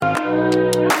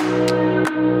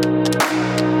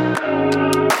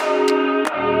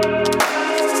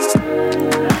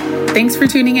Thanks for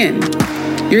tuning in.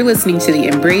 You're listening to the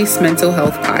Embrace Mental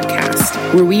Health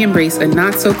podcast, where we embrace a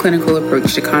not-so-clinical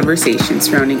approach to conversations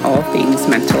surrounding all things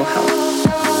mental health.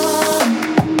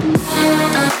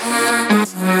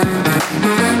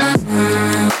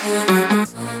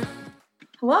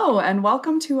 Hello, and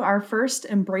welcome to our first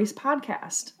Embrace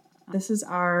podcast. This is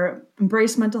our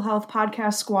Embrace Mental Health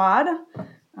podcast squad.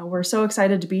 We're so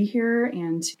excited to be here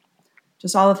and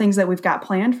just all the things that we've got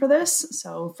planned for this.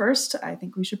 So first, I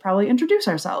think we should probably introduce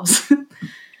ourselves.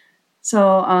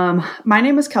 My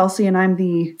name is Kelsey, and I'm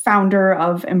the founder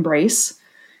of Embrace.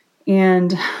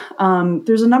 And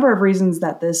there's a number of reasons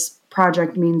that this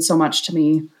project means so much to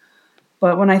me.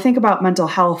 But when I think about mental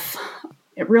health,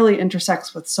 it really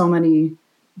intersects with so many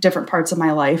different parts of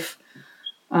my life.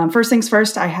 First things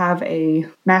first, I have a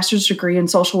master's degree in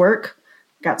social work,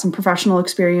 got some professional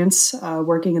experience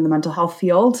working in the mental health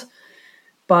field.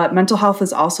 But mental health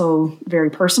is also very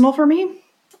personal for me.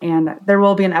 And there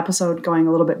will be an episode going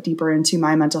a little bit deeper into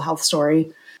my mental health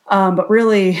story. But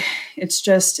really,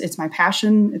 it's my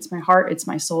passion, it's my heart, it's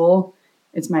my soul,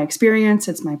 it's my experience,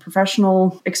 it's my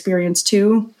professional experience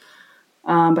too.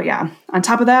 On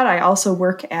top of that, I also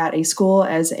work at a school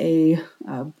as a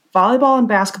volleyball and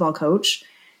basketball coach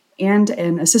and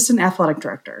an assistant athletic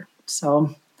director.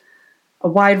 So a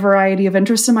wide variety of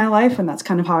interests in my life, and that's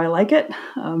kind of how I like it.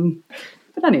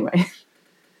 But anyway.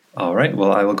 All right.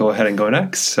 Well, I will go ahead and go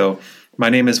next. So my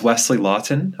name is Wesley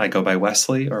Lawton. I go by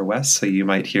Wesley or Wes, so you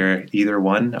might hear either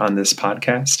one on this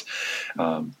podcast.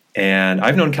 And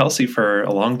I've known Kelsey for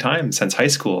a long time, since high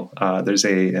school. There's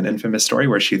an infamous story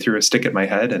where she threw a stick at my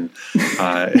head, and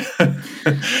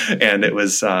and it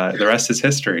was the rest is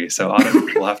history. So Autumn,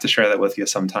 we'll have to share that with you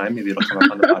sometime. Maybe it'll come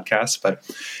up on the podcast. But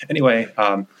anyway,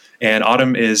 and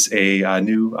Autumn is a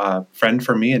new friend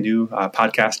for me, a new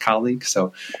podcast colleague.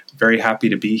 So very happy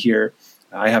to be here.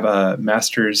 I have a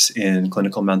master's in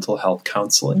clinical mental health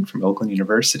counseling from Oakland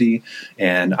University,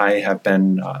 and I have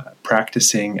been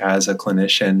practicing as a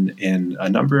clinician in a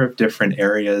number of different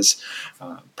areas,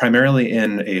 primarily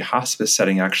in a hospice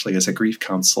setting, actually, as a grief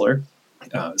counselor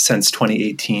since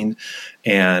 2018.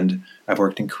 And I've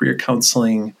worked in career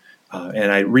counseling.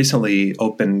 And I recently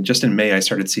opened, just in May, I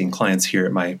started seeing clients here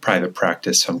at my private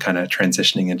practice. So I'm kind of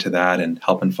transitioning into that and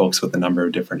helping folks with a number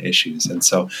of different issues. And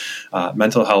so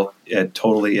mental health, it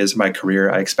totally is my career.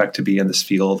 I expect to be in this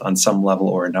field on some level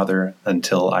or another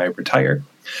until I retire.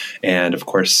 And of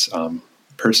course,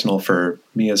 personal for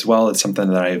me as well. It's something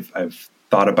that I've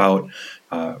thought about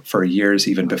for years,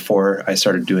 even before I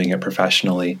started doing it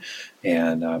professionally.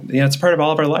 And it's part of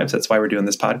all of our lives. That's why we're doing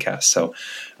this podcast. So,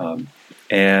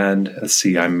 and let's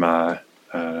see, I'm a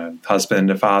husband,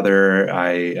 a father.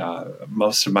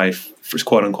 Most of my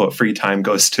quote unquote free time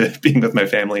goes to being with my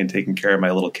family and taking care of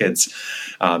my little kids.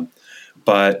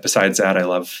 But besides that, I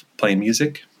love playing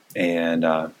music and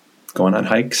going on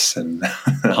hikes and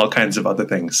all kinds of other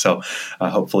things. So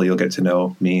hopefully you'll get to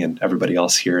know me and everybody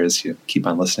else here as you keep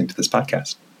on listening to this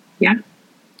podcast. Yeah,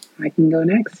 I can go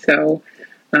next. So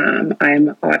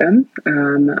I'm Autumn.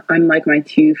 Unlike my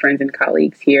two friends and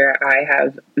colleagues here, I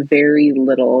have very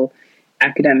little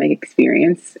academic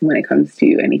experience when it comes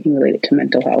to anything related to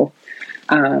mental health.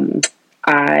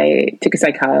 I took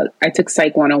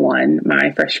Psych 101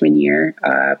 my freshman year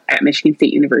at Michigan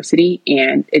State University,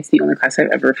 and it's the only class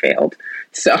I've ever failed.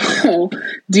 So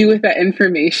do with that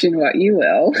information what you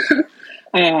will.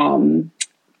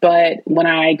 But when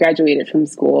I graduated from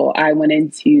school, I went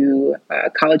into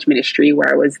college ministry where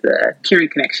I was the Caring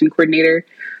Connection coordinator.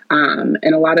 And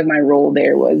a lot of my role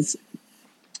there was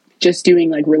just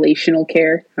doing like relational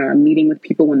care, meeting with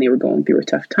people when they were going through a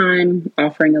tough time,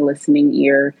 offering a listening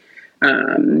ear,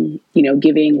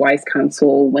 giving wise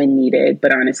counsel when needed,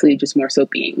 but honestly, just more so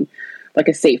being like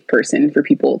a safe person for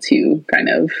people to kind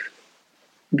of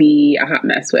be a hot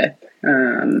mess with.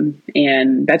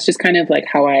 And that's just kind of like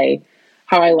how I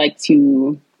like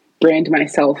to brand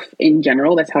myself in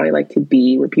general. That's how I like to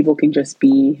be, where people can just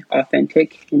be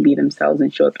authentic and be themselves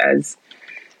and show up as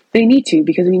they need to,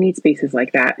 because we need spaces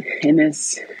like that in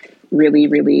this really,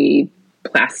 really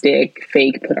plastic,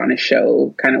 fake, put on a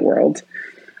show kind of world.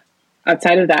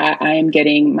 Outside of that, I am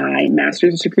getting my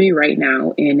master's degree right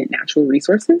now in natural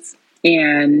resources.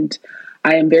 And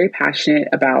I am very passionate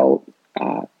about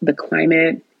the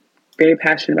climate, very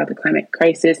passionate about the climate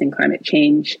crisis and climate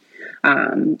change.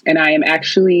 And I am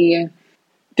actually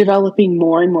developing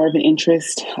more and more of an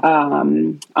interest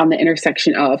on the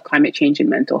intersection of climate change and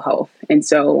mental health. And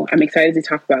so I'm excited to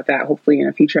talk about that, hopefully in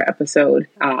a future episode,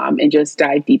 and just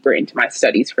dive deeper into my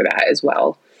studies for that as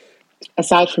well.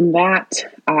 Aside from that,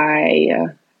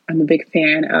 I'm a big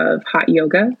fan of hot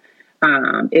yoga.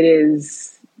 It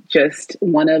is just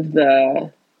one of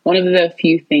the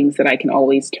few things that I can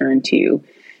always turn to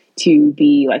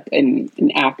be like an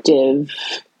active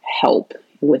help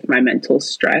with my mental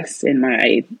stress and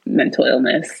my mental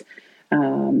illness.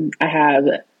 I have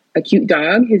a cute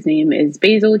dog. His name is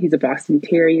Basil. He's a Boston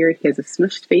Terrier. He has a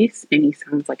smushed face and he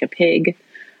sounds like a pig.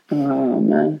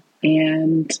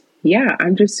 And yeah,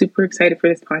 I'm just super excited for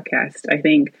this podcast. I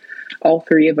think all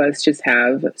three of us just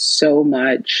have so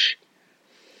much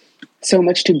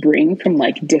to bring from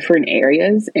like different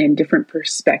areas and different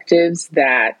perspectives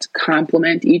that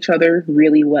complement each other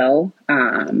really well.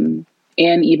 And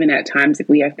even at times, if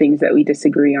we have things that we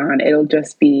disagree on, it'll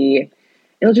just be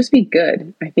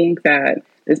good. I think that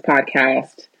this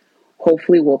podcast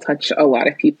hopefully will touch a lot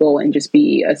of people and just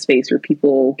be a space where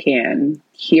people can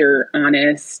hear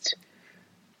honest,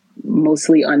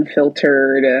 mostly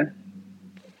unfiltered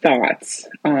thoughts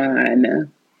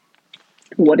on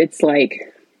what it's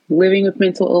like living with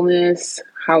mental illness,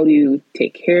 how to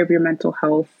take care of your mental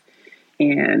health,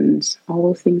 and all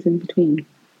those things in between.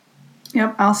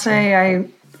 Yep, I'll say I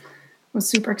was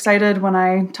super excited when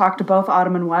I talked to both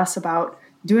Autumn and Wes about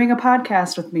doing a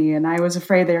podcast with me, and I was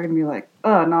afraid they were going to be like,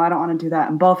 oh, no, I don't want to do that.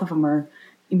 And both of them were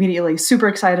immediately super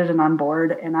excited and on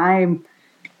board, and I'm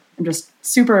just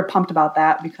super pumped about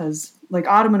that because like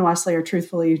Autumn and Wesley are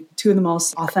truthfully two of the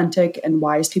most authentic and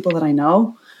wise people that I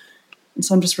know. And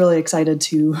so I'm just really excited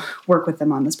to work with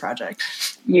them on this project.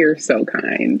 You're so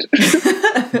kind.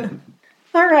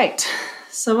 All right.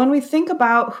 So when we think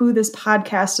about who this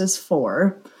podcast is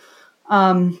for,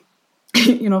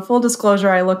 full disclosure,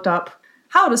 I looked up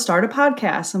how to start a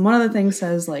podcast. And one of the things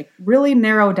says like really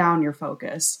narrow down your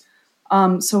focus.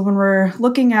 So when we're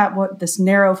looking at what this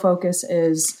narrow focus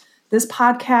is, this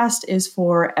podcast is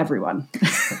for everyone.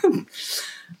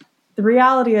 The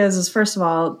reality is first of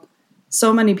all,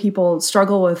 so many people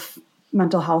struggle with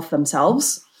mental health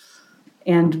themselves.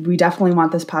 And we definitely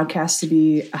want this podcast to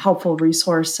be a helpful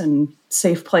resource and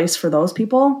safe place for those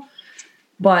people.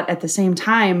 But at the same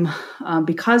time,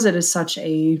 because it is such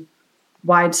a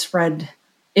widespread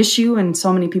issue and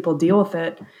so many people deal with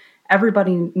it,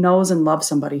 everybody knows and loves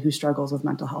somebody who struggles with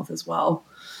mental health as well.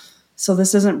 So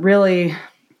this isn't really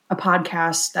a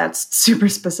podcast that's super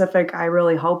specific. I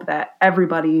really hope that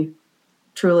everybody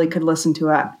truly could listen to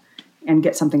it and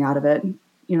get something out of it.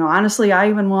 Honestly, I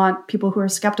even want people who are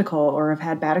skeptical or have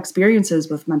had bad experiences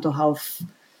with mental health,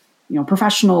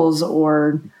 professionals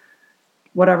or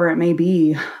whatever it may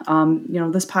be.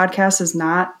 This podcast is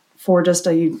not for just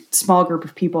a small group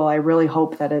of people. I really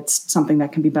hope that it's something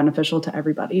that can be beneficial to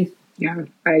everybody. Yeah,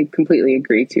 I completely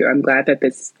agree too. I'm glad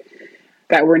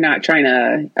that we're not trying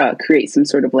to create some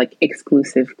sort of like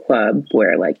exclusive club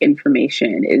where like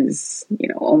information is,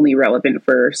 only relevant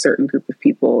for a certain group of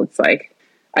people. It's like,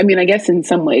 I guess in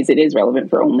some ways it is relevant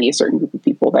for only a certain group of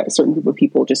people. That a certain group of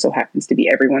people just so happens to be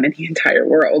everyone in the entire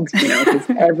world, because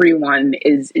everyone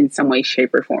is in some way,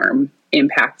 shape, or form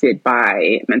impacted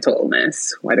by mental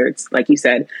illness, whether it's, like you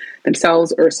said,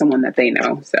 themselves or someone that they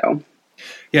know. So,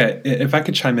 yeah, if I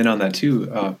could chime in on that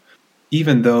too,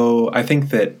 even though I think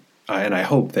that, and I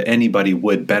hope that anybody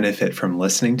would benefit from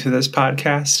listening to this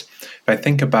podcast, if I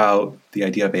think about the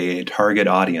idea of a target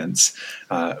audience,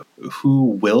 who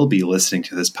will be listening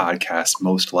to this podcast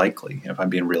most likely, if I'm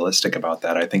being realistic about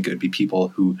that, I think it would be people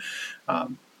who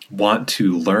want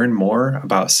to learn more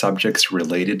about subjects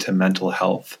related to mental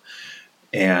health.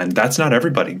 And that's not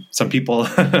everybody. Some people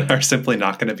are simply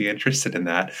not going to be interested in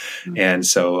that. Mm-hmm. And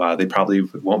so they probably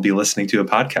won't be listening to a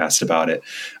podcast about it.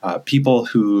 People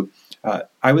who,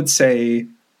 I would say,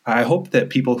 I hope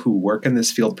that people who work in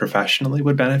this field professionally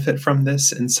would benefit from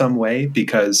this in some way,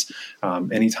 because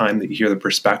anytime that you hear the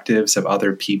perspectives of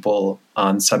other people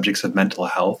on subjects of mental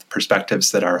health,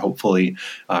 perspectives that are hopefully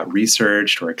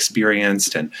researched or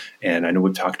experienced, and I know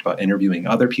we've talked about interviewing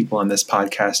other people on this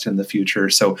podcast in the future,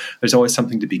 so there's always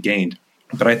something to be gained.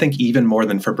 But I think even more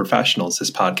than for professionals,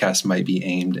 this podcast might be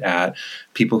aimed at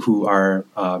people who are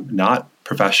not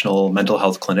professional mental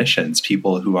health clinicians,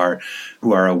 people who are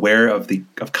aware of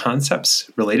concepts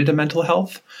related to mental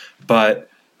health, but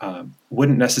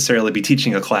wouldn't necessarily be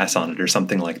teaching a class on it or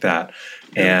something like that.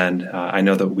 And I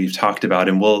know that we've talked about,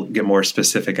 and we'll get more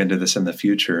specific into this in the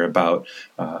future, about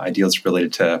ideas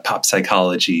related to pop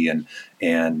psychology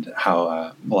and how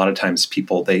a lot of times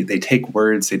people, they take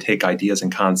words, they take ideas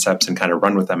and concepts and kind of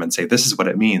run with them and say, this is what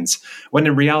it means. When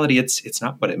in reality, it's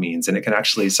not what it means. And it can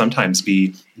actually sometimes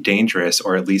be dangerous,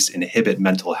 or at least inhibit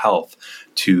mental health,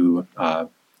 to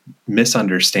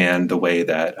misunderstand the way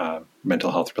that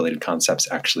mental health related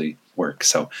concepts actually work.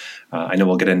 So I know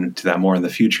we'll get into that more in the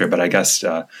future, but I guess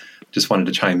just wanted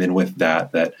to chime in with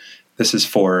that this is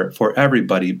for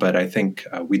everybody, but I think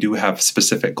we do have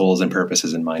specific goals and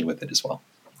purposes in mind with it as well.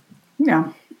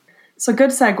 Yeah. So good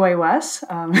segue, Wes.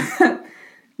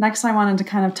 Next, I wanted to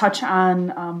kind of touch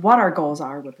on what our goals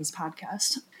are with this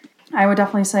podcast. I would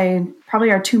definitely say probably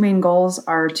our two main goals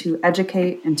are to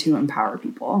educate and to empower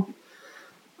people.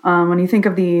 When you think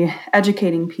of the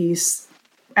educating piece,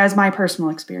 as my personal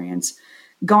experience,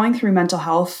 going through mental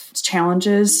health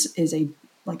challenges is a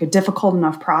difficult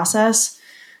enough process.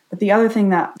 But the other thing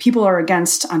that people are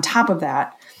against on top of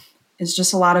that is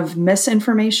just a lot of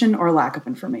misinformation or lack of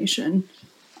information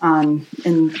in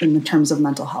the terms of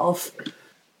mental health.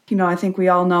 I think we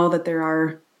all know that there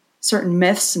are certain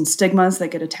myths and stigmas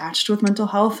that get attached with mental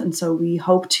health. And so we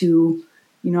hope to,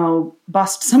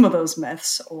 bust some of those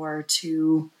myths or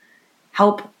to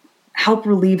help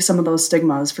relieve some of those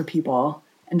stigmas for people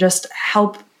and just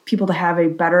help people to have a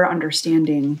better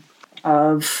understanding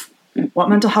of what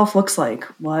mental health looks like,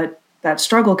 what that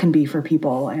struggle can be for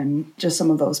people, and just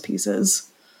some of those pieces.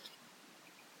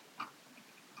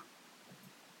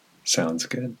 Sounds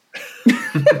good.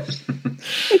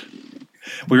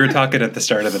 We were talking at the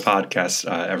start of the podcast,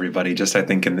 everybody, just I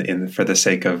think in for the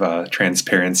sake of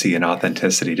transparency and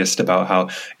authenticity, just about how,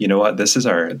 this is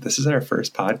our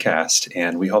first podcast,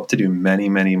 and we hope to do many,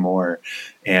 many more,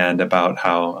 and about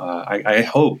how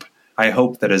I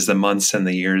hope that as the months and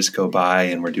the years go by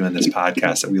and we're doing this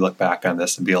podcast, that we look back on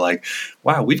this and be like,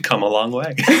 wow, we've come a long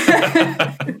way.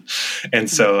 And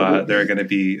so there are going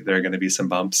to be some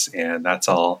bumps, and that's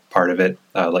all part of it.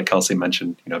 Like Kelsey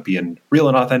mentioned, being real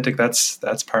and authentic,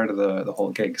 that's part of the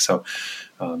whole gig. So,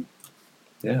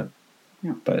 yeah.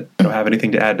 But I don't have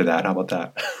anything to add to that. How about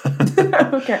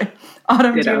that? Okay.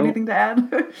 Autumn, do you have anything to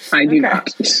add? I do not.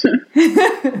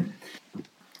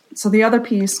 So the other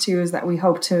piece, too, is that we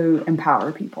hope to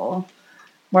empower people,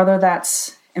 whether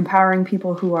that's empowering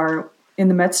people who are in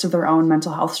the midst of their own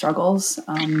mental health struggles,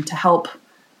 to help,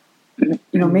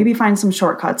 maybe find some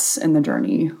shortcuts in the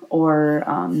journey, or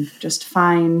just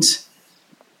find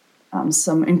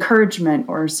some encouragement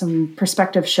or some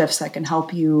perspective shifts that can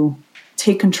help you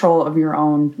take control of your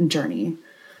own journey.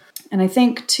 And I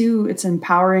think, too, it's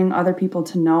empowering other people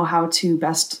to know how to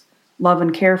best love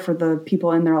and care for the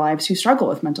people in their lives who struggle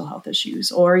with mental health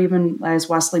issues, or even, as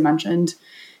Wesley mentioned,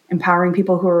 empowering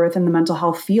people who are within the mental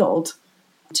health field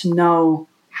to know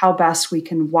how best we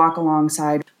can walk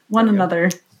alongside one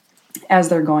another as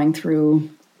they're going through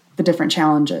the different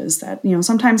challenges that,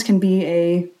 sometimes can be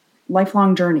a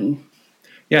lifelong journey.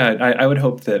 Yeah, I would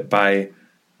hope that by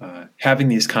having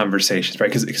these conversations,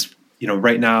 right, because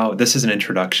right now this is an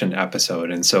introduction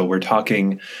episode, and so we're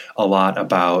talking a lot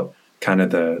about kind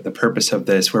of the purpose of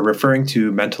this. We're referring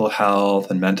to mental health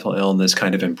and mental illness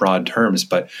kind of in broad terms,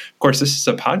 but of course this is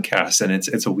a podcast, and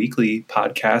it's a weekly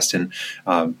podcast,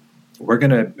 and we're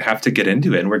going to have to get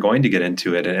into it, and we're going to get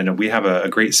into it. And we have a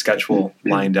great schedule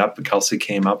lined up. Kelsey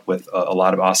came up with a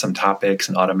lot of awesome topics,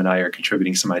 and Autumn and I are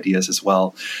contributing some ideas as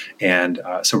well. And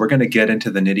so we're going to get into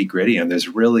the nitty gritty, and there's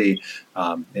really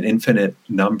an infinite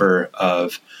number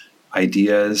of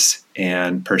ideas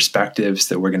and perspectives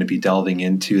that we're going to be delving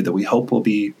into that we hope will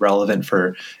be relevant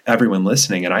for everyone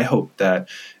listening. And I hope that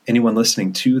anyone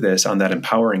listening to this on that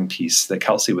empowering piece that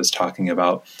Kelsey was talking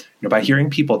about, by hearing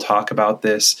people talk about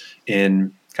this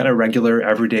in kind of regular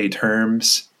everyday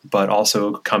terms, but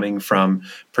also coming from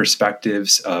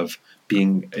perspectives of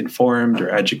being informed or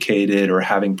educated or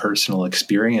having personal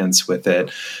experience with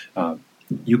it,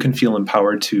 you can feel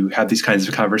empowered to have these kinds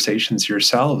of conversations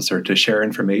yourselves, or to share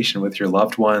information with your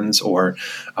loved ones, or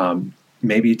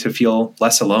maybe to feel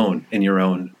less alone in your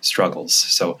own struggles.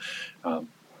 So,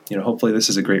 hopefully this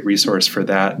is a great resource for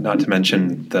that, not to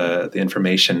mention the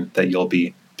information that you'll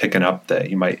be picking up that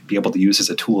you might be able to use as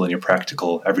a tool in your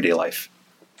practical everyday life.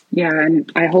 Yeah, and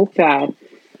I hope that,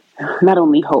 not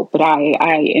only hope, but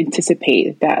I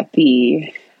anticipate that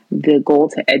the goal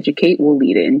to educate will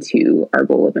lead into our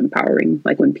goal of empowering.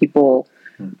 Like when people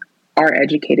are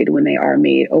educated, when they are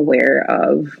made aware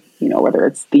of, whether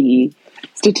it's the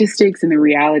statistics and the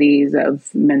realities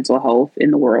of mental health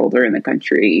in the world or in the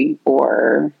country,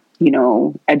 or,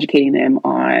 educating them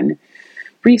on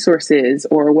resources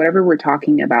or whatever we're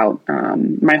talking about.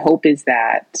 My hope is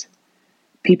that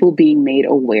people being made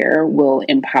aware will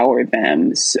empower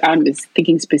them. I'm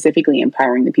thinking specifically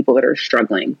empowering the people that are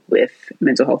struggling with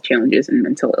mental health challenges and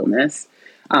mental illness.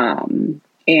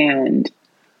 And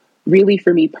really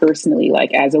for me personally,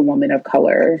 like as a woman of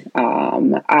color,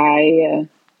 I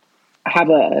have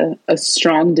a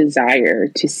strong desire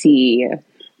to see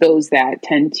those that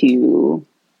tend to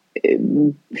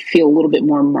feel a little bit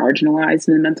more marginalized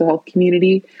in the mental health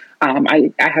community.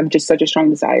 I have just such a strong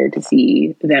desire to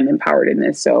see them empowered in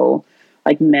this. So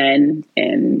like men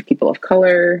and people of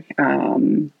color,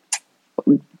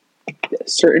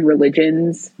 certain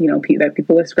religions, that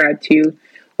people ascribe to,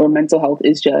 where mental health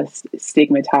is just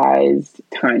stigmatized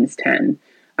times 10.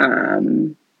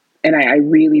 And I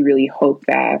really, really hope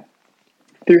that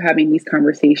through having these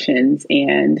conversations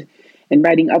and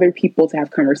inviting other people to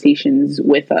have conversations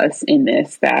with us in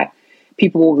this, that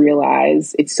people will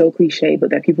realize, it's so cliche,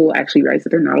 but that people will actually realize that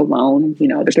they're not alone,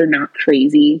 that they're not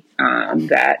crazy,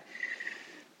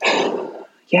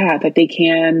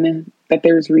 that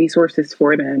there's resources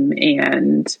for them.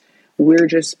 And we're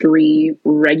just three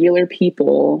regular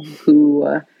people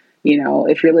who,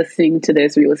 if you're listening to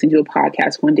this or you're listening to a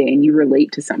podcast one day and you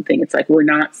relate to something, it's like, we're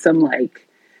not some like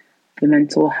the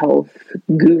mental health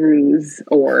gurus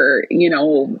or,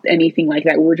 anything like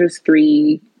that. We're just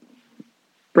three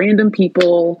random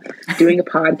people doing a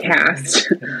podcast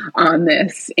on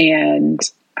this. And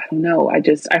I don't know,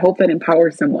 I hope that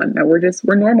empowers someone, that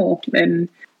we're normal, and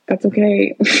that's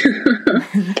okay.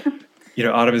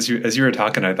 Autumn, as you were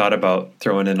talking, I thought about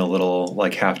throwing in a little,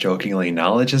 like, half jokingly,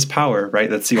 knowledge is power, right?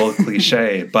 That's the old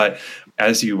cliche. But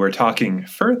as you were talking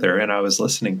further, and I was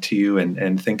listening to you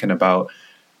and thinking about,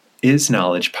 is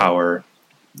knowledge power?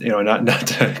 Not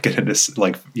to get into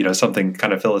something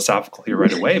kind of philosophical here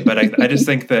right away, but I just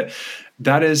think that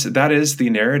is the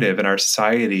narrative in our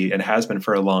society, and has been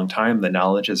for a long time, that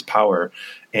knowledge is power.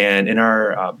 And in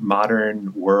our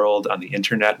modern world on the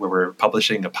internet, where we're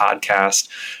publishing a podcast,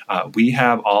 we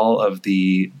have all of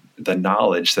the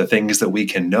knowledge, the things that we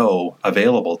can know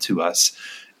available to us.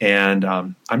 And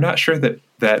I'm not sure that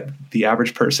the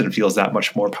average person feels that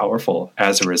much more powerful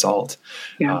as a result.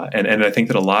 Yeah. And I think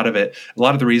that a lot of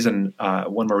the reason,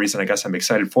 one more reason I guess I'm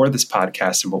excited for this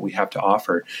podcast and what we have to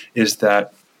offer, is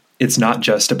that it's not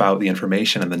just about the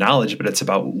information and the knowledge, but it's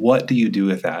about, what do you do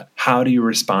with that? How do you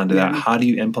respond to that? How do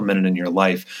you implement it in your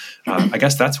life? I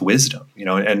guess that's wisdom,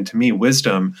 and to me,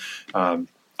 wisdom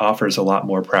offers a lot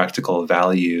more practical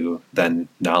value than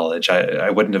knowledge. I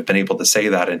wouldn't have been able to say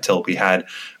that until we had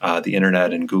the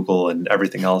internet and Google and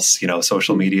everything else,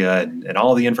 social media and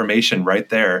all the information right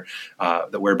there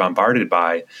that we're bombarded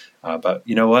by. But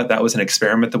you know what? That was an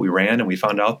experiment that we ran, and we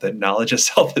found out that knowledge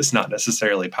itself is not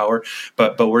necessarily power.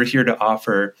 But we're here to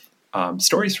offer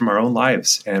stories from our own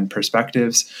lives and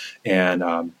perspectives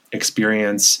and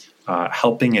experience,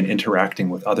 helping and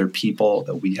interacting with other people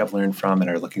that we have learned from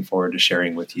and are looking forward to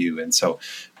sharing with you. And so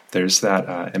there's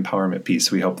that empowerment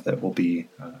piece. We hope that will be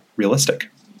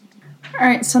realistic. All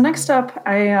right, so next up,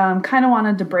 I kind of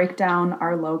wanted to break down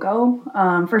our logo.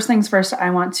 First things first,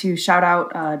 I want to shout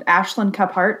out Ashlyn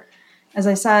Kephart. As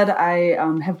I said, I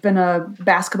have been a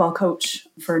basketball coach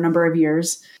for a number of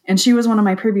years, and she was one of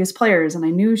my previous players, and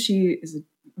I knew she is a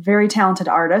very talented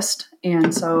artist,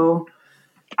 and so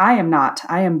I am not.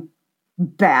 I am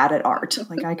bad at art.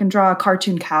 Like, I can draw a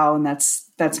cartoon cow, and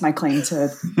that's my claim to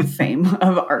fame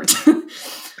of art.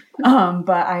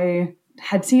 But I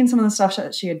had seen some of the stuff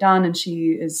that she had done, and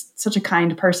she is such a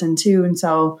kind person too. And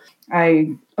so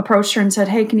I approached her and said,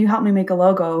 "Hey, can you help me make a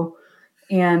logo?"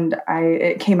 And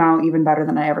it came out even better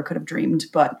than I ever could have dreamed.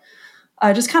 But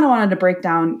I just kind of wanted to break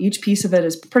down, each piece of it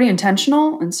is pretty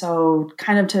intentional. And so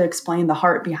kind of to explain the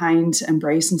heart behind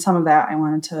Embrace and some of that, I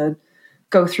wanted to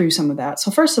go through some of that. So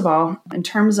first of all, in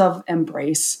terms of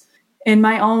Embrace, in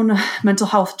my own mental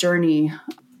health journey,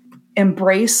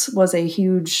 Embrace was a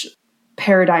huge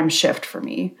paradigm shift for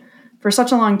me. For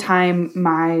such a long time,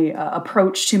 my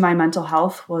approach to my mental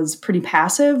health was pretty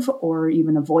passive or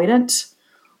even avoidant,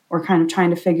 or kind of trying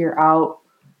to figure out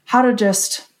how to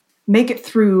just make it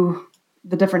through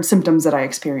the different symptoms that I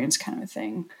experienced, kind of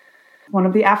thing. One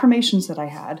of the affirmations that I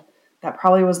had that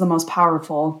probably was the most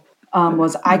powerful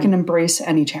was, I can embrace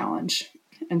any challenge.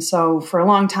 And so for a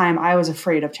long time, I was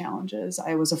afraid of challenges.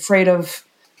 I was afraid of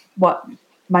what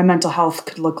my mental health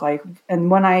could look like. And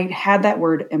when I had that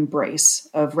word embrace,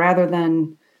 of rather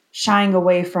than shying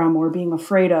away from or being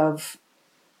afraid of,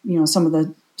 some of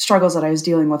the struggles that I was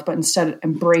dealing with, but instead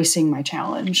embracing my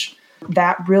challenge,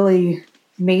 that really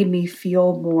made me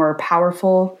feel more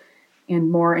powerful and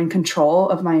more in control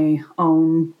of my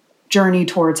own journey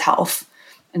towards health.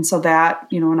 And so that,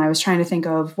 when I was trying to think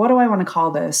of, what do I want to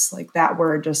call this? Like, that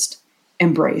word, just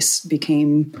embrace,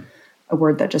 became a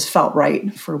word that just felt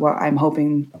right for what I'm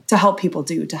hoping to help people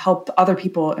do, to help other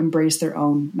people embrace their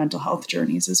own mental health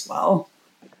journeys as well.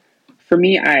 For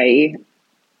me,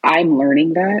 I'm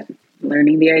learning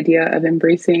the idea of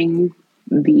embracing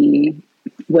the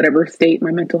whatever state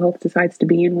my mental health decides to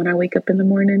be in when I wake up in the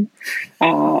morning.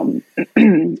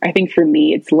 I think for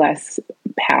me, it's less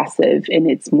passive and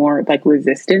it's more like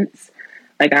resistance.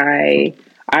 Like, I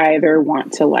either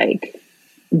want to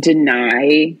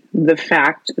deny the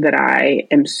fact that I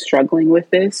am struggling with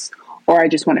this, or I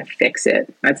just want to fix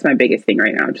it. That's my biggest thing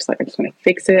right now. I just want to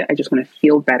fix it. I just want to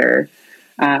feel better.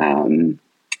 And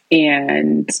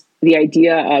the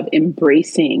idea of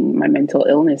embracing my mental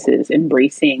illnesses,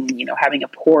 embracing, having a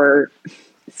poor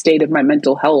state of my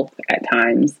mental health at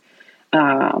times.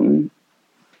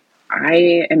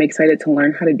 I am excited to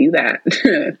learn how to do that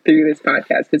through this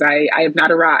podcast, because I have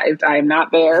not arrived. I am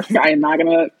not there. I am not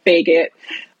going to fake it.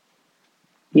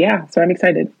 Yeah. So I'm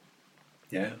excited.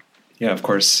 Yeah. Yeah, of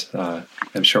course.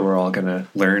 I'm sure we're all going to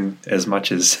learn as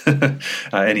much as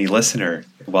any listener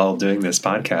while doing this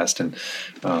podcast. And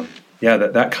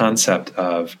that concept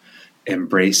of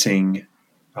embracing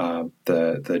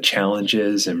the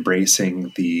challenges,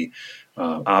 embracing the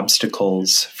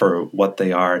obstacles for what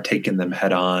they are, taking them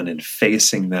head on and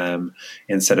facing them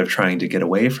instead of trying to get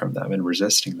away from them and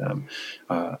resisting them.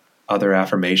 Other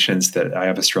affirmations that I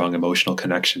have a strong emotional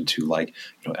connection to, like,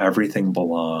 everything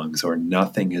belongs, or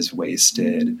nothing is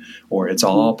wasted, or it's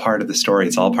all part of the story.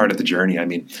 It's all part of the journey. I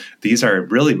mean, these are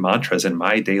really mantras in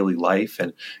my daily life.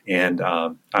 And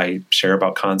I share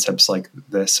about concepts like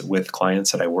this with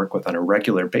clients that I work with on a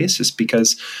regular basis,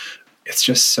 because it's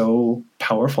just so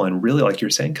powerful and really, like you're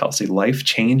saying, Kelsey,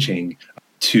 life-changing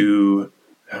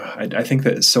I think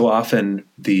that so often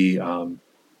the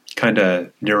kind of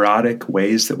neurotic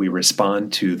ways that we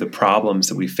respond to the problems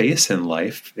that we face in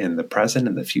life, in the present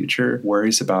and the future, in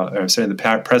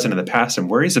the present and the past, and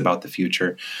worries about the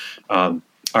future,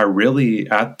 are really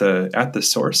at the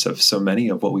source of so many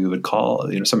of what we would call,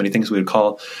 so many things we would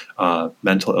call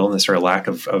mental illness or a lack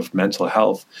of mental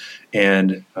health.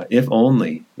 And if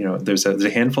only, there's a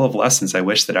handful of lessons I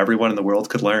wish that everyone in the world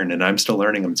could learn, and I'm still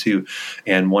learning them too.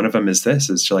 And one of them is this: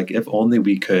 if only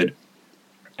we could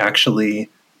actually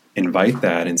invite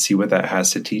that and see what that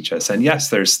has to teach us. And yes,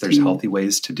 there's healthy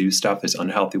ways to do stuff. There's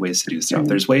unhealthy ways to do stuff.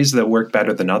 There's ways that work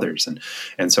better than others.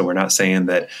 And so we're not saying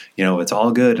that, it's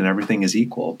all good and everything is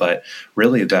equal, but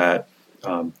really that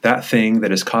thing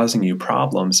that is causing you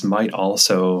problems might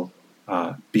also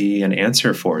be an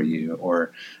answer for you,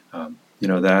 or,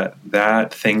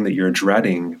 that thing that you're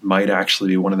dreading might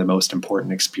actually be one of the most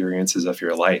important experiences of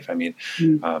your life. I mean,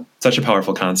 such a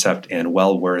powerful concept, and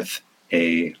well worth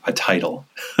a title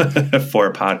for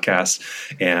a podcast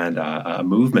and a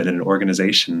movement and an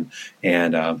organization,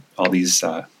 and all these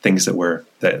things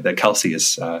that Kelsey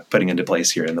is putting into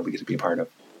place here and that we get to be a part of.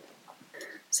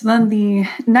 So then the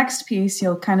next piece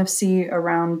you'll kind of see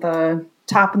around the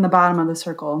top and the bottom of the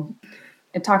circle.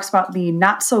 It talks about the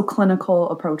not so clinical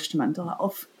approach to mental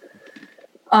health.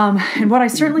 And what I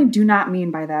certainly do not mean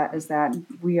by that is that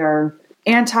we are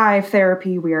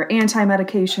anti-therapy, we are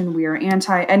anti-medication, we are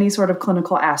anti any sort of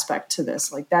clinical aspect to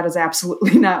this. Like, that is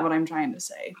absolutely not what I'm trying to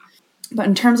say. But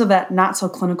in terms of that not so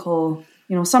clinical,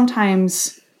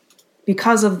 sometimes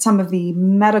because of some of the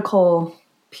medical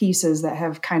pieces that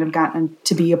have kind of gotten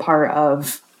to be a part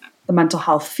of the mental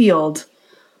health field,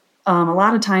 a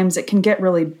lot of times it can get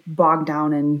really bogged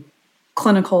down in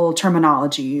clinical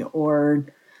terminology, or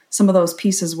some of those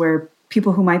pieces where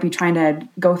people who might be trying to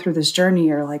go through this journey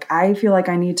are like, I feel like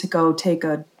I need to go take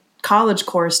a college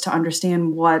course to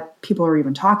understand what people are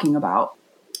even talking about.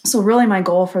 So really my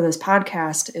goal for this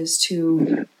podcast is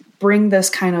to bring this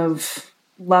kind of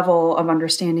level of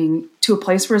understanding to a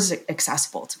place where it's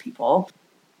accessible to people,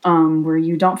 where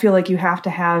you don't feel like you have to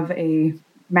have a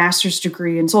master's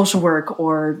degree in social work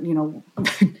or,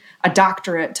 a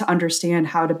doctorate to understand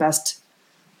how to best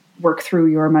work through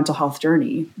your mental health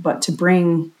journey, but to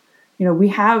bring, we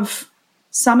have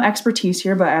some expertise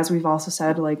here, but as we've also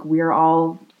said, like, we are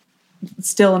all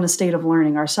still in a state of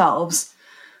learning ourselves,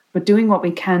 but doing what we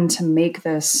can to make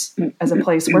this as a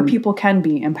place where people can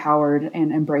be empowered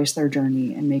and embrace their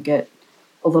journey and make it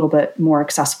a little bit more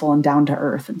accessible and down to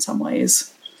earth in some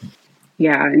ways.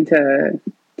 Yeah. And to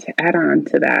add on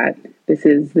to that, this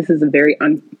is a very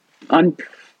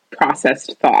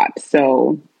unprocessed thought.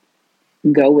 So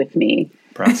go with me.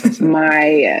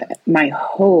 My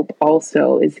hope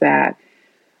also is that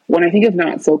when I think of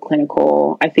not so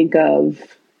clinical, I think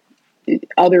of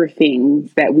other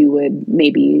things that we would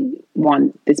maybe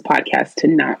want this podcast to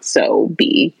not so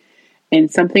be.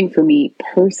 And something for me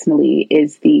personally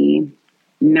is the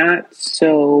not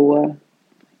so,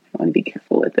 I want to be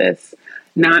careful with this,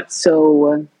 not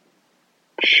so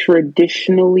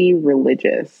traditionally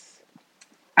religious.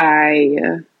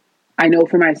 I know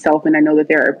for myself, and I know that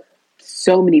there are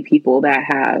so many people that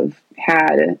have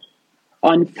had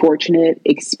unfortunate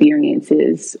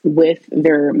experiences with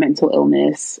their mental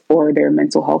illness or their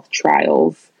mental health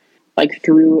trials, like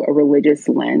through a religious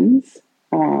lens,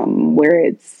 where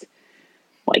it's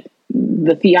like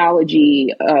the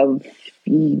theology of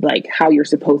like how you're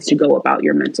supposed to go about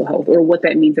your mental health, or what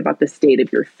that means about the state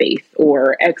of your faith,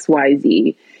 or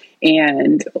XYZ.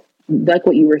 And like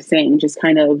what you were saying, just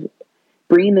kind of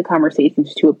bringing the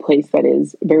conversations to a place that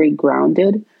is very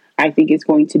grounded, I think is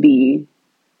going to be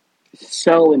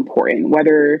so important,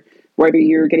 whether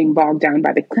you're getting bogged down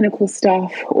by the clinical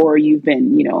stuff, or you've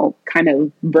been, kind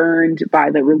of burned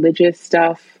by the religious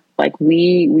stuff. Like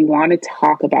we want to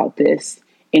talk about this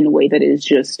in a way that is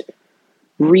just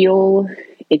real,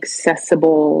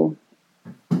 accessible.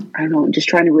 I don't know, just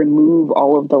trying to remove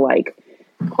all of the like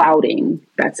clouding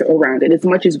that's around it as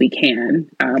much as we can.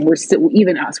 We're still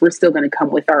going to come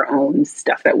with our own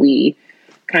stuff that we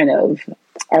kind of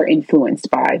are influenced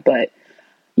by. But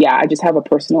yeah, I just have a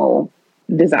personal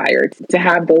desire to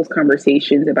have those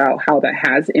conversations about how that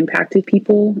has impacted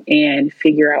people, and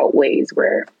figure out ways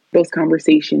where those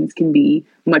conversations can be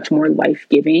much more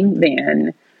life-giving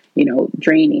than,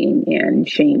 draining and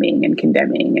shaming and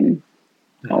condemning and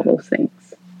all those things.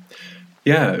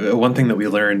 Yeah, one thing that we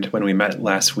learned when we met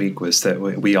last week was that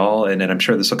we all, and I'm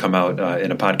sure this will come out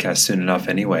in a podcast soon enough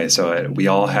anyway, so we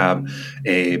all have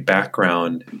a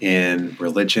background in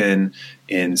religion,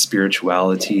 in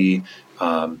spirituality,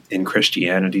 in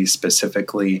Christianity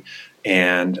specifically,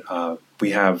 and we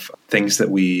have things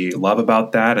that we love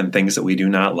about that and things that we do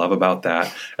not love about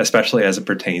that, especially as it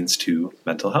pertains to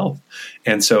mental health.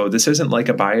 And so this isn't like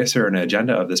a bias or an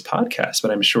agenda of this podcast, but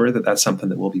I'm sure that that's something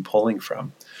that we'll be pulling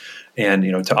from. And,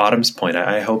 to Autumn's point,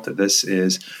 I hope that this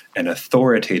is an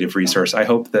authoritative resource. I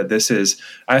hope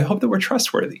that we're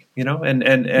trustworthy,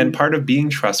 and part of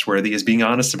being trustworthy is being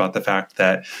honest about the fact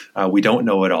that we don't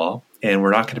know it all. And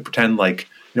we're not going to pretend like,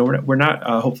 we're not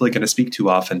hopefully going to speak too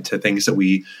often to things that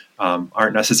we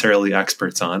aren't necessarily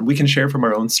experts on. We can share from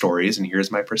our own stories, and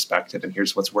here's my perspective, and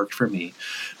here's what's worked for me.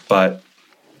 But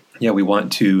yeah, we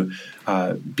want to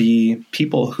be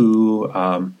people who,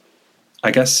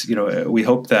 I guess, we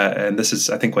hope that, and this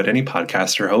is, I think, what any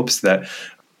podcaster hopes,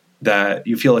 that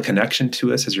you feel a connection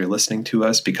to us as you're listening to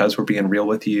us, because we're being real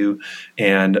with you,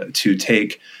 and to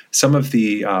take some of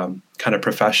the kind of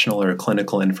professional or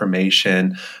clinical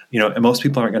information. And most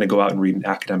people aren't going to go out and read an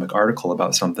academic article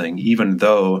about something, even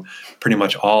though pretty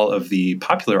much all of the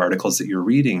popular articles that you're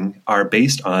reading are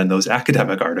based on those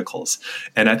academic articles.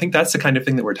 And I think that's the kind of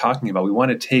thing that we're talking about. We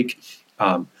want to take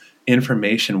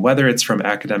information, whether it's from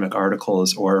academic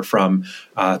articles or from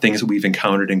things that we've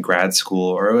encountered in grad school,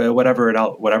 or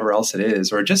whatever else it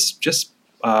is, or just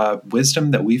wisdom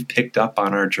that we've picked up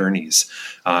on our journeys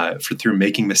through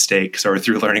making mistakes or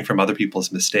through learning from other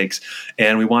people's mistakes.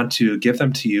 And we want to give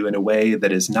them to you in a way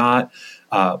that is not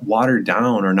watered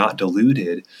down or not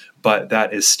diluted, but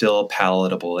that is still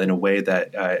palatable in a way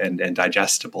that and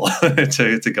digestible,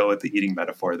 to go with the eating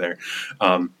metaphor there.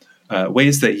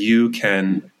 Ways that you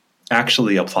can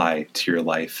actually apply to your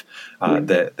life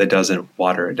that doesn't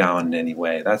water it down in any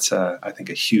way. That's, I think,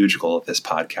 a huge goal of this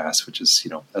podcast, which is,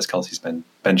 as Kelsey's been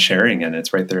sharing, and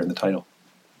it's right there in the title.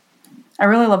 I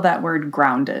really love that word,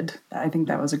 grounded. I think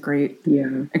that was a great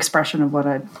expression of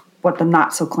what the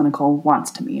not so clinical wants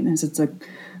to mean. Is it's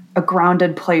a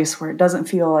grounded place where it doesn't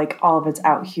feel like all of it's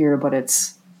out here, but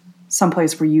it's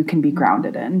someplace where you can be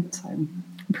grounded in. So I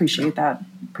appreciate that.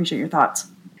 Appreciate your thoughts.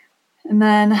 And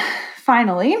then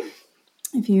finally,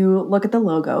 if you look at the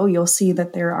logo, you'll see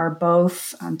that there are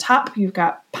both, on top you've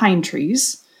got pine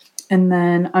trees, and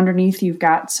then underneath you've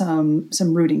got some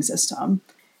rooting system.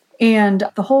 And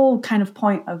the whole kind of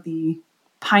point of the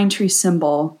pine tree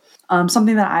symbol,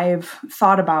 something that I've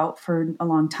thought about for a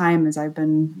long time as I've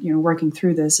been, working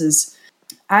through this, is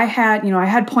I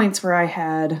had points where I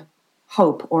had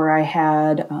hope, or I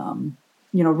had,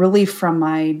 relief from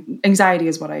my anxiety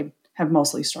is what I have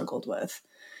mostly struggled with.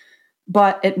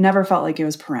 But it never felt like it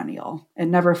was perennial. It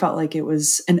never felt like it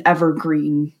was an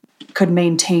evergreen, could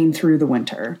maintain through the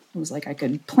winter. It was like I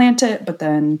could plant it, but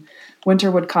then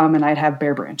winter would come and I'd have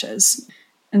bare branches.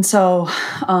 And so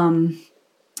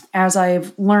as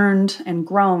I've learned and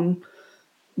grown,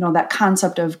 that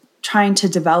concept of trying to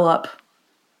develop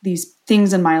these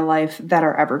things in my life that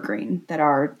are evergreen, that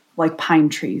are like pine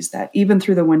trees, that even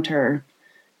through the winter,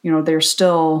 they're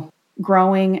still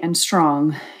growing and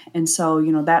strong. And so,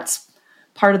 that's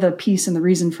part of the piece and the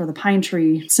reason for the pine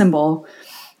tree symbol,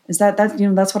 is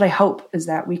that's what I hope, is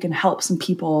that we can help some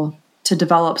people to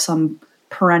develop some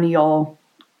perennial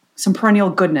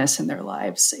goodness in their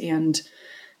lives, and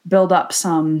build up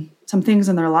some things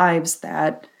in their lives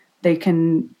that they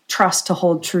can trust to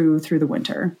hold true through the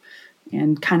winter,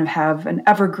 and kind of have an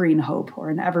evergreen hope or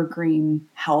an evergreen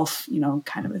health,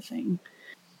 kind of a thing.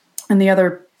 And the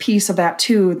other piece of that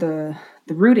too, the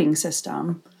rooting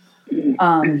system,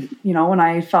 When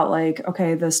I felt like,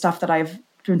 okay, the stuff that I've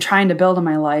been trying to build in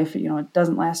my life, it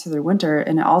doesn't last through the winter.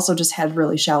 And it also just had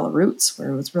really shallow roots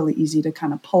where it was really easy to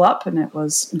kind of pull up and it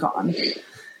was gone.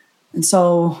 And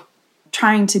so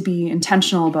trying to be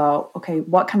intentional about, okay,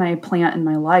 what can I plant in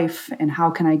my life and how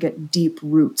can I get deep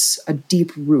roots, a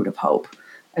deep root of hope,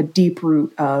 a deep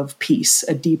root of peace,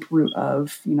 a deep root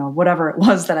of, whatever it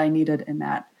was that I needed in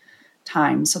that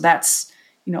time. So that's,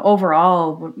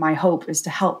 overall, what my hope is to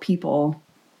help people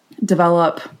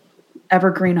develop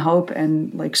evergreen hope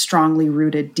and like strongly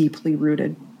rooted, deeply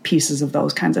rooted pieces of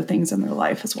those kinds of things in their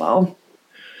life as well.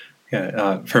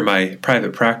 Yeah, for my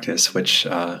private practice, which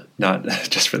not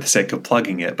just for the sake of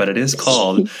plugging it, but it is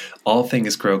called All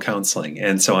Things Grow Counseling.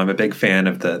 And so I'm a big fan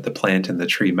of the plant and the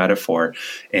tree metaphor.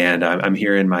 And I'm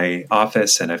here in my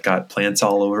office and I've got plants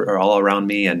all around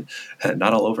me and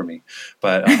not all over me,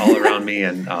 but all around me.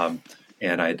 And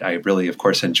I really, of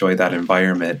course, enjoy that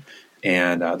environment.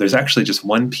 And there's actually just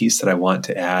one piece that I want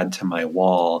to add to my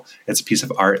wall. It's a piece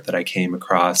of art that I came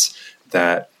across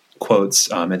that quotes,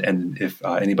 and if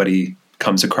anybody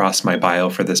comes across my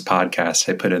bio for this podcast,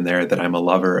 I put in there that I'm a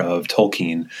lover of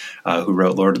Tolkien, who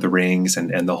wrote Lord of the Rings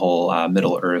and the whole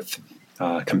Middle Earth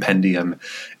compendium.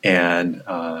 And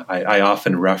I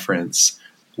often reference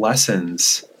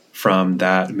lessons from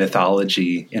that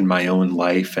mythology in my own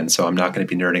life. And so I'm not going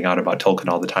to be nerding out about Tolkien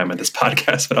all the time on this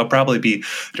podcast, but I'll probably be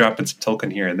dropping some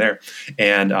Tolkien here and there.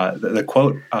 And the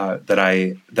quote that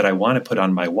I want to put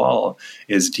on my wall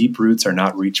is, "Deep roots are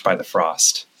not reached by the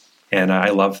frost." And I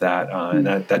love that. And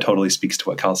that totally speaks to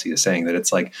what Kelsey is saying, that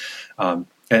it's like, and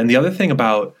the other thing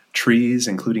about trees,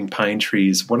 including pine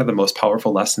trees, one of the most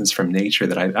powerful lessons from nature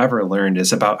that I've ever learned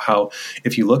is about how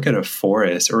if you look at a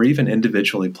forest or even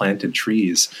individually planted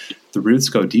trees, the roots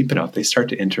go deep enough, they start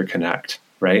to interconnect,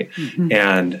 right? Mm-hmm.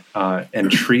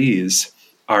 And trees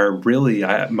are really,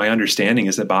 my understanding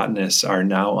is that botanists are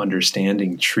now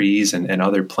understanding trees and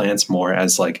other plants more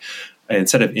as like,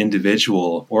 instead of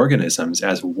individual organisms,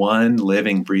 as one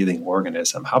living, breathing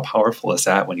organism. How powerful is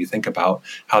that when you think about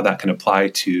how that can apply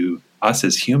to us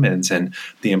as humans and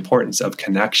the importance of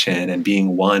connection and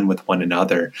being one with one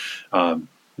another?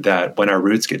 That when our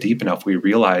roots get deep enough, we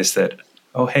realize that,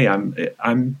 oh, hey,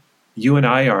 you and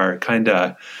I are kind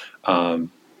of,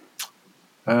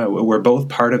 we're both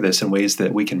part of this in ways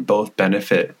that we can both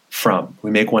benefit from.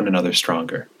 We make one another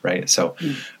stronger, right? So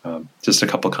just a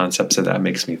couple concepts that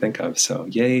makes me think of. So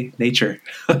yay, nature.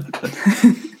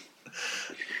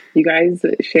 You guys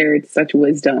shared such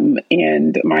wisdom,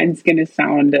 and mine's going to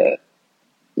sound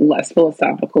less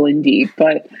philosophical and deep,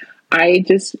 but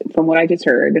from what I just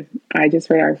heard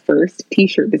our first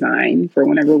t-shirt design for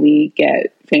whenever we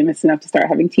get famous enough to start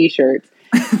having t-shirts.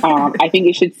 I think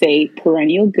it should say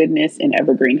perennial goodness and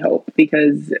evergreen hope,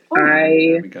 because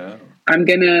I'm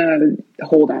going to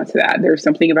hold on to that. There's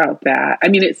something about that. I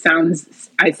mean, I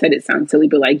said it sounds silly,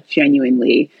 but like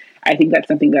genuinely, I think that's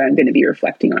something that I'm going to be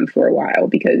reflecting on for a while,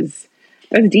 because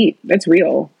that's deep. That's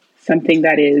real. Something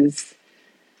that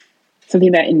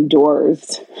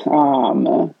endures.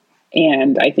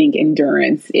 And I think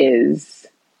endurance is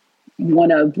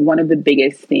one of the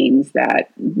biggest things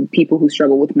that people who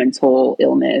struggle with mental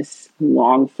illness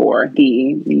long for.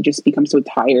 You just become so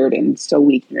tired and so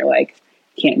weak, and you're like,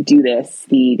 can't do this.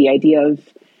 The idea of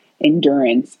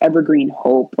endurance, evergreen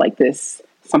hope, like this,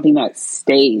 something that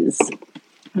stays.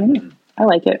 I don't know. I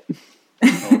like it.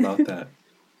 All about that.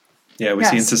 Yeah, we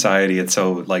see in society it's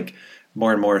so like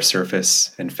more and more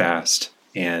surface and fast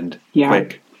and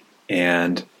quick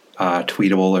and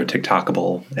tweetable or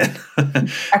TikTokable and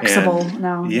Xable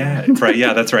now. Yeah, right.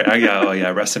 Yeah, that's right.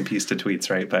 Rest in peace to tweets,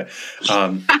 right? But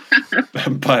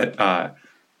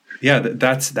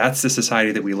that's the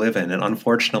society that we live in, and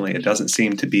unfortunately, it doesn't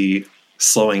seem to be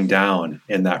slowing down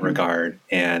in that regard.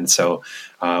 And so,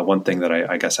 one thing that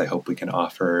I guess I hope we can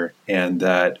offer, and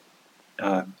that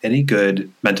any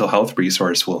good mental health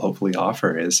resource will hopefully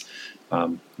offer, is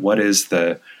what is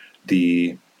the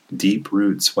deep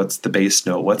roots? What's the base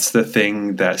note? What's the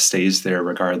thing that stays there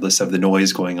regardless of the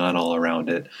noise going on all around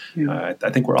it? Yeah. I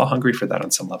think we're all hungry for that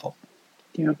on some level.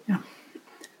 Yeah.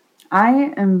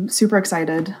 I am super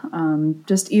excited.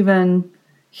 Just even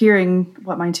hearing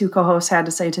what my two co-hosts had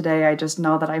to say today, I just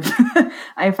know that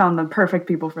I found the perfect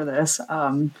people for this.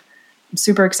 I'm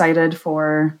super excited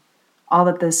for all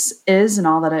that this is and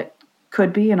all that it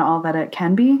could be and all that it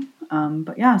can be.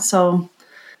 So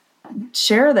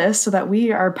share this so that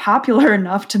we are popular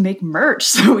enough to make merch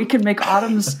so we can make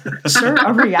Autumn's shirt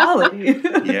a reality.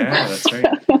 Yeah, that's right.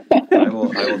 I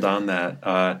will don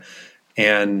that.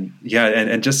 And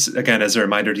just again, as a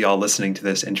reminder to y'all listening to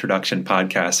this introduction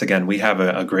podcast, again, we have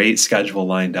a great schedule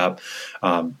lined up,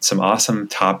 some awesome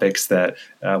topics that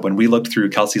when we looked through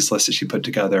Kelsey's list that she put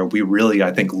together, we really,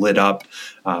 I think, lit up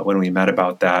when we met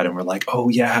about that. And we're like,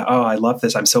 I love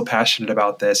this. I'm so passionate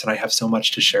about this. And I have so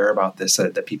much to share about this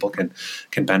that people can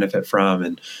benefit from.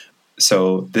 And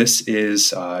so this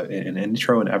is an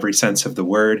intro in every sense of the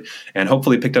word, and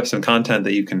hopefully picked up some content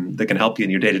that can help you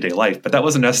in your day-to-day life. But that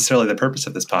wasn't necessarily the purpose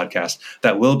of this podcast.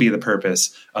 That will be the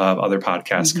purpose of other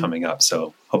podcasts coming up.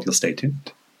 So hope you'll stay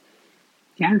tuned.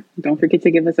 Yeah. Don't forget to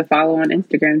give us a follow on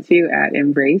Instagram too at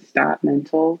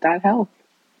embrace.mental.health.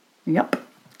 Yep.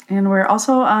 And we're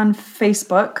also on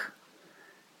Facebook.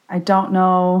 I don't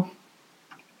know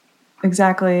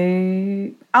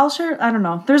exactly. I'll share. I don't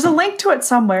know. There's a link to it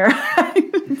somewhere.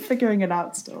 I'm figuring it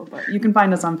out still, but you can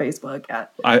find us on Facebook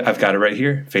at. I've got it right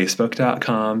here.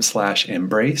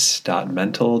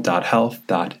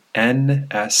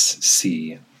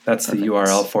 Facebook.com/embrace.mental.health.nsc. That's the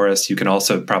URL for us. You can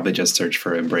also probably just search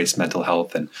for Embrace Mental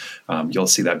Health, and you'll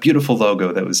see that beautiful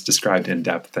logo that was described in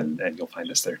depth, and you'll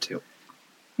find us there too.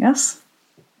 Yes.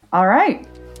 All right.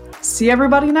 See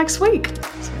everybody next week.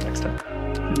 See you next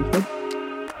time.